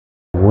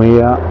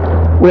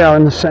We are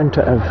in the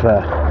centre of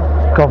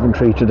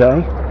Coventry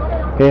today,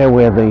 here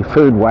where the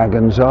food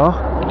wagons are,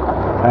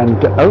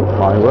 and oh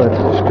my word,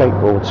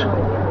 skateboards,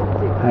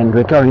 and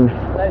we're going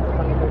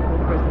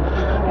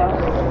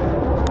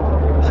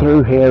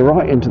through here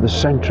right into the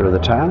centre of the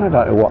town. I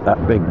don't know what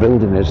that big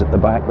building is at the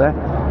back there.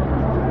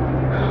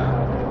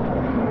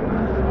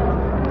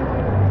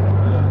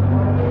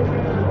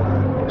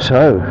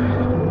 So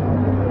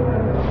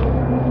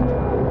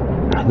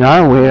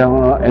now we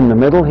are in the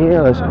middle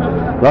here. There's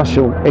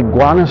Russell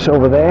iguanas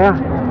over there.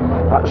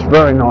 That's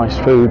very nice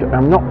food.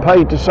 I'm not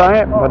paid to say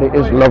it, but it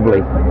is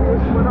lovely.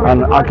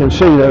 And I can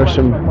see there's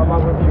some,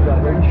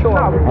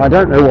 I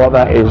don't know what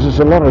that is, there's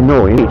a lot of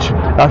noise.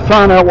 I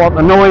found out what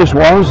the noise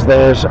was.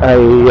 There's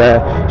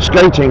a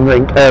skating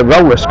rink,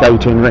 roller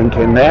skating rink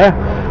in there,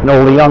 and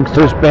all the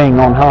youngsters, being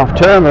on half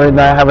term, are in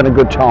there having a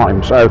good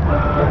time. So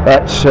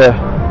that's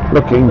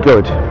looking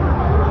good.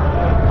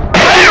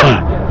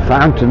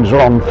 Fountains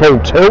are on full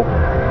tilt.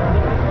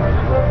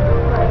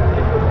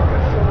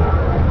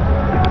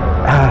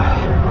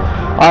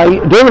 I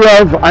do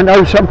love, I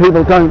know some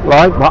people don't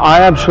like, but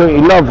I absolutely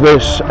love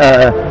this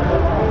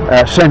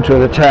centre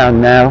of the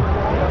town now,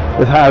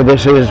 with how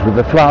this is, with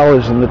the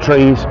flowers and the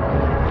trees,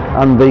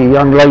 and the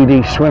young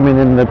lady swimming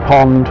in the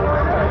pond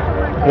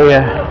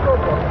here,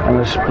 and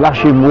the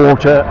splashing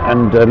water,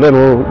 and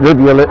little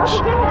rivulets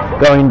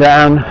going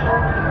down.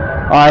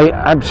 I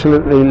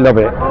absolutely love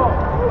it.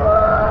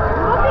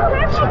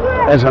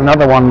 There's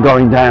another one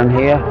going down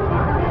here.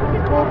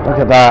 Look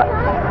at that.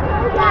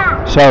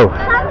 So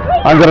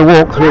I'm going to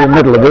walk through the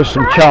middle of this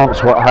and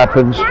chance what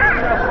happens.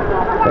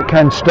 It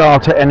can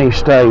start at any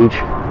stage.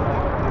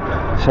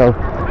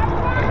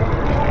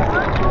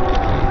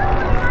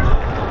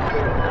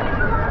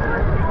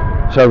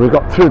 So we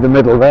got through the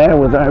middle there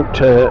without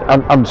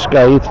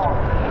unscathed.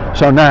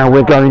 So now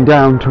we're going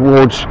down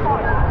towards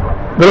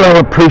the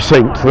lower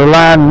precinct, the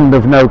land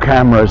of no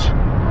cameras.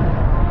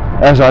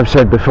 As I've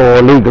said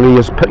before, legally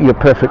you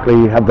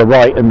perfectly have the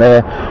right in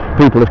there.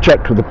 People have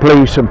checked with the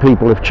police and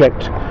people have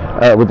checked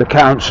with the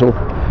council,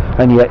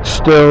 and yet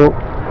still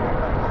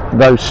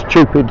those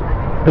stupid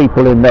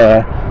people in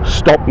there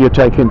stop you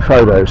taking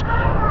photos.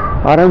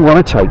 I don't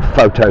want to take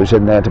photos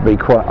in there, to be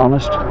quite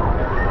honest,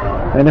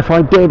 and if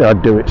I did,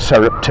 I'd do it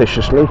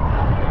surreptitiously.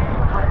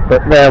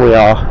 But there we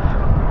are.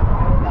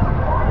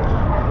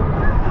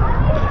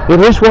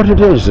 It is what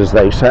it is, as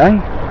they say.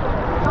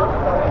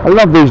 I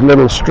love these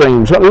little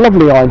streams. What a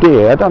lovely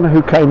idea. I don't know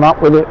who came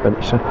up with it, but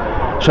it's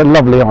a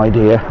lovely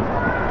idea.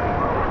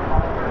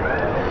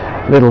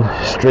 Little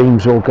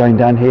streams all going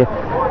down here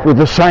with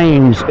the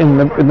sayings in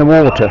the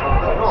water.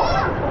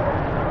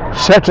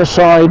 Set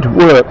aside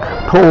work,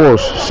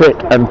 pause, sit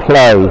and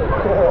play.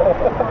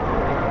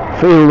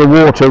 Feel the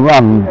water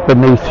run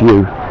beneath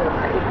you.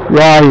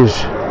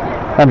 Rise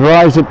and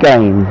rise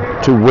again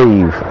to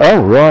weave.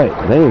 Oh right,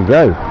 there you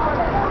go.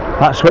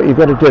 That's what you've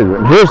got to do.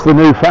 And here's the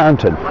new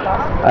fountain,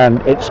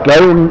 and it's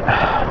going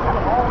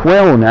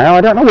well now.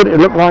 I don't know what it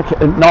looked like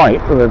at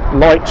night with the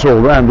lights all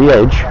around the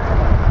edge.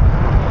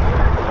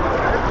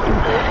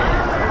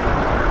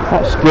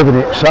 That's giving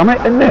it something,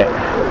 isn't it?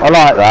 I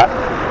like that.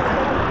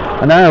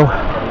 And now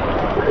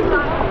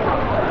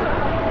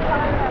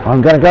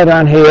I'm going to go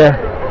down here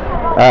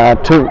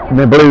to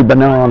the Blue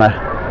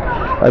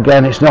Banana.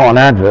 Again, it's not an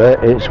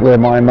advert, it's where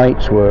my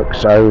mates work,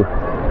 so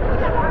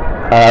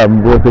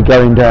we'll be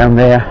going down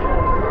there.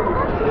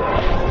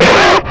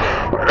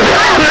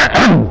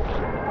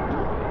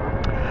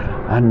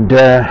 And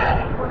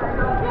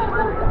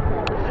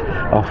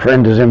our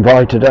friend has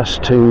invited us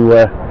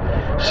to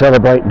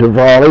celebrate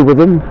Diwali with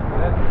him,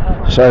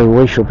 so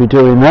we shall be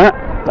doing that.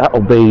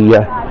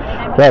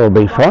 That'll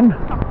be fun.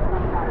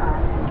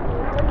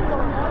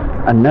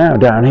 And now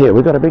down here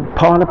we've got a big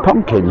pile of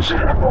pumpkins.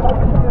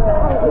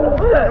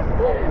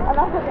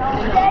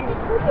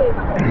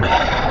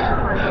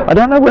 I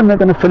don't know when they're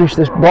going to finish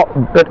this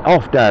bit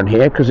off down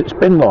here, because it's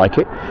been like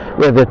it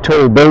where the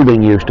tall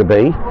building used to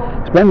be.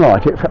 It's been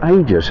like it for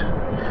ages.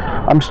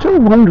 I'm still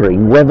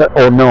wondering whether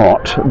or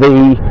not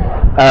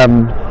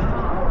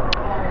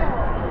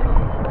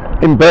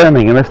in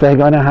Birmingham, if they're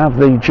going to have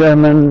the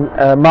German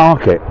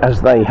market,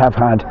 as they have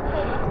had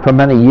for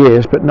many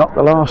years, but not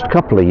the last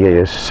couple of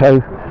years.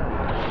 So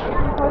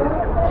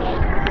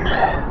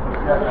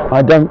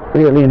I don't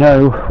really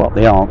know what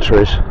the answer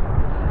is.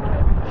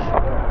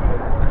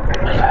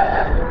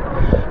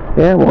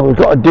 Yeah, well, we've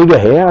got a digger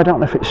here. I don't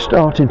know if it's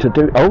starting to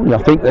do... Oh, I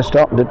think they're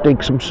starting to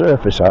dig some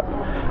surface up.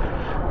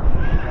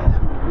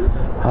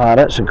 Ah,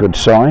 that's a good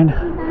sign.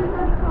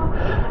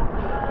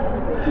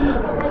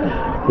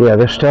 Yeah,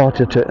 they've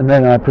started to... And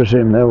then I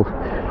presume they'll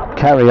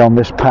carry on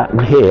this pattern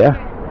here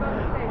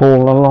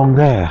all along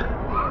there.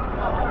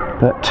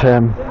 But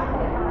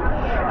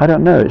I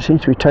don't know. It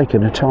seems to be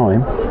taking a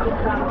time.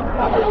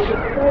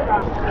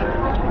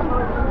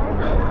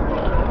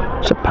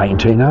 It's a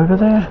painting over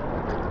there.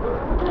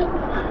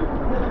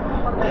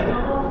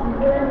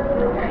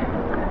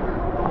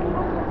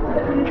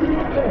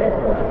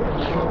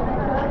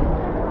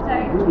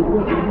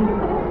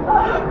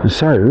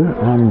 So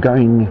I'm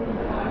going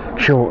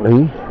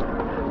shortly.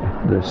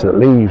 The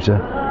leaves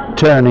are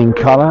turning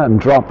colour and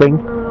dropping.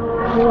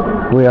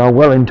 We are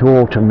well into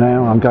autumn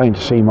now. I'm going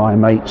to see my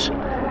mates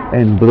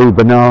in Blue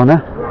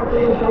Banana.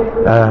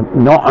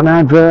 Not an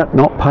advert,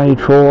 not paid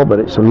for, but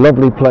it's a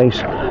lovely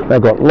place.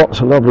 They've got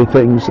lots of lovely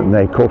things, and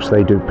of course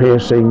they do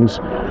piercings,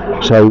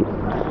 so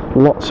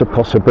lots of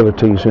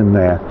possibilities in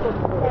there.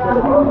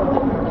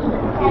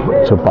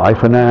 So bye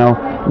for now,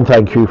 and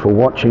thank you for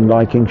watching,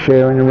 liking,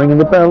 sharing and ringing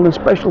the bell, and a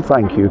special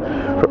thank you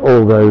for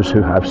all those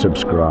who have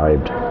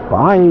subscribed.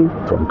 Bye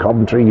from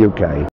Coventry, UK.